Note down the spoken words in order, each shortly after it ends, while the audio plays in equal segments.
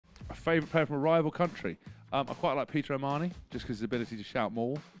favourite player from a rival country. I quite like Peter O'Mahony, just because his ability to shout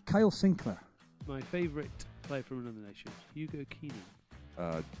more. Kyle Sinclair. My favourite player from another nation, Hugo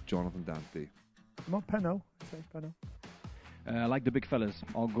Keenan. Jonathan Danty. Mark Penno. Say Penno. I like the big fellas.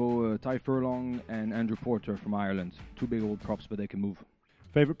 I'll go Ty Furlong and Andrew Porter from Ireland. Two big old props, but they can move.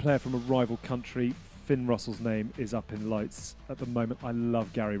 Favourite player from a rival country, Finn Russell's name is up in lights at the moment. I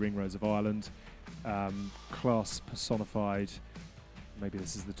love Gary Ringrose of Ireland. Class personified. Maybe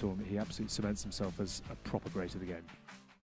this is the tournament he absolutely cements himself as a proper great of the game.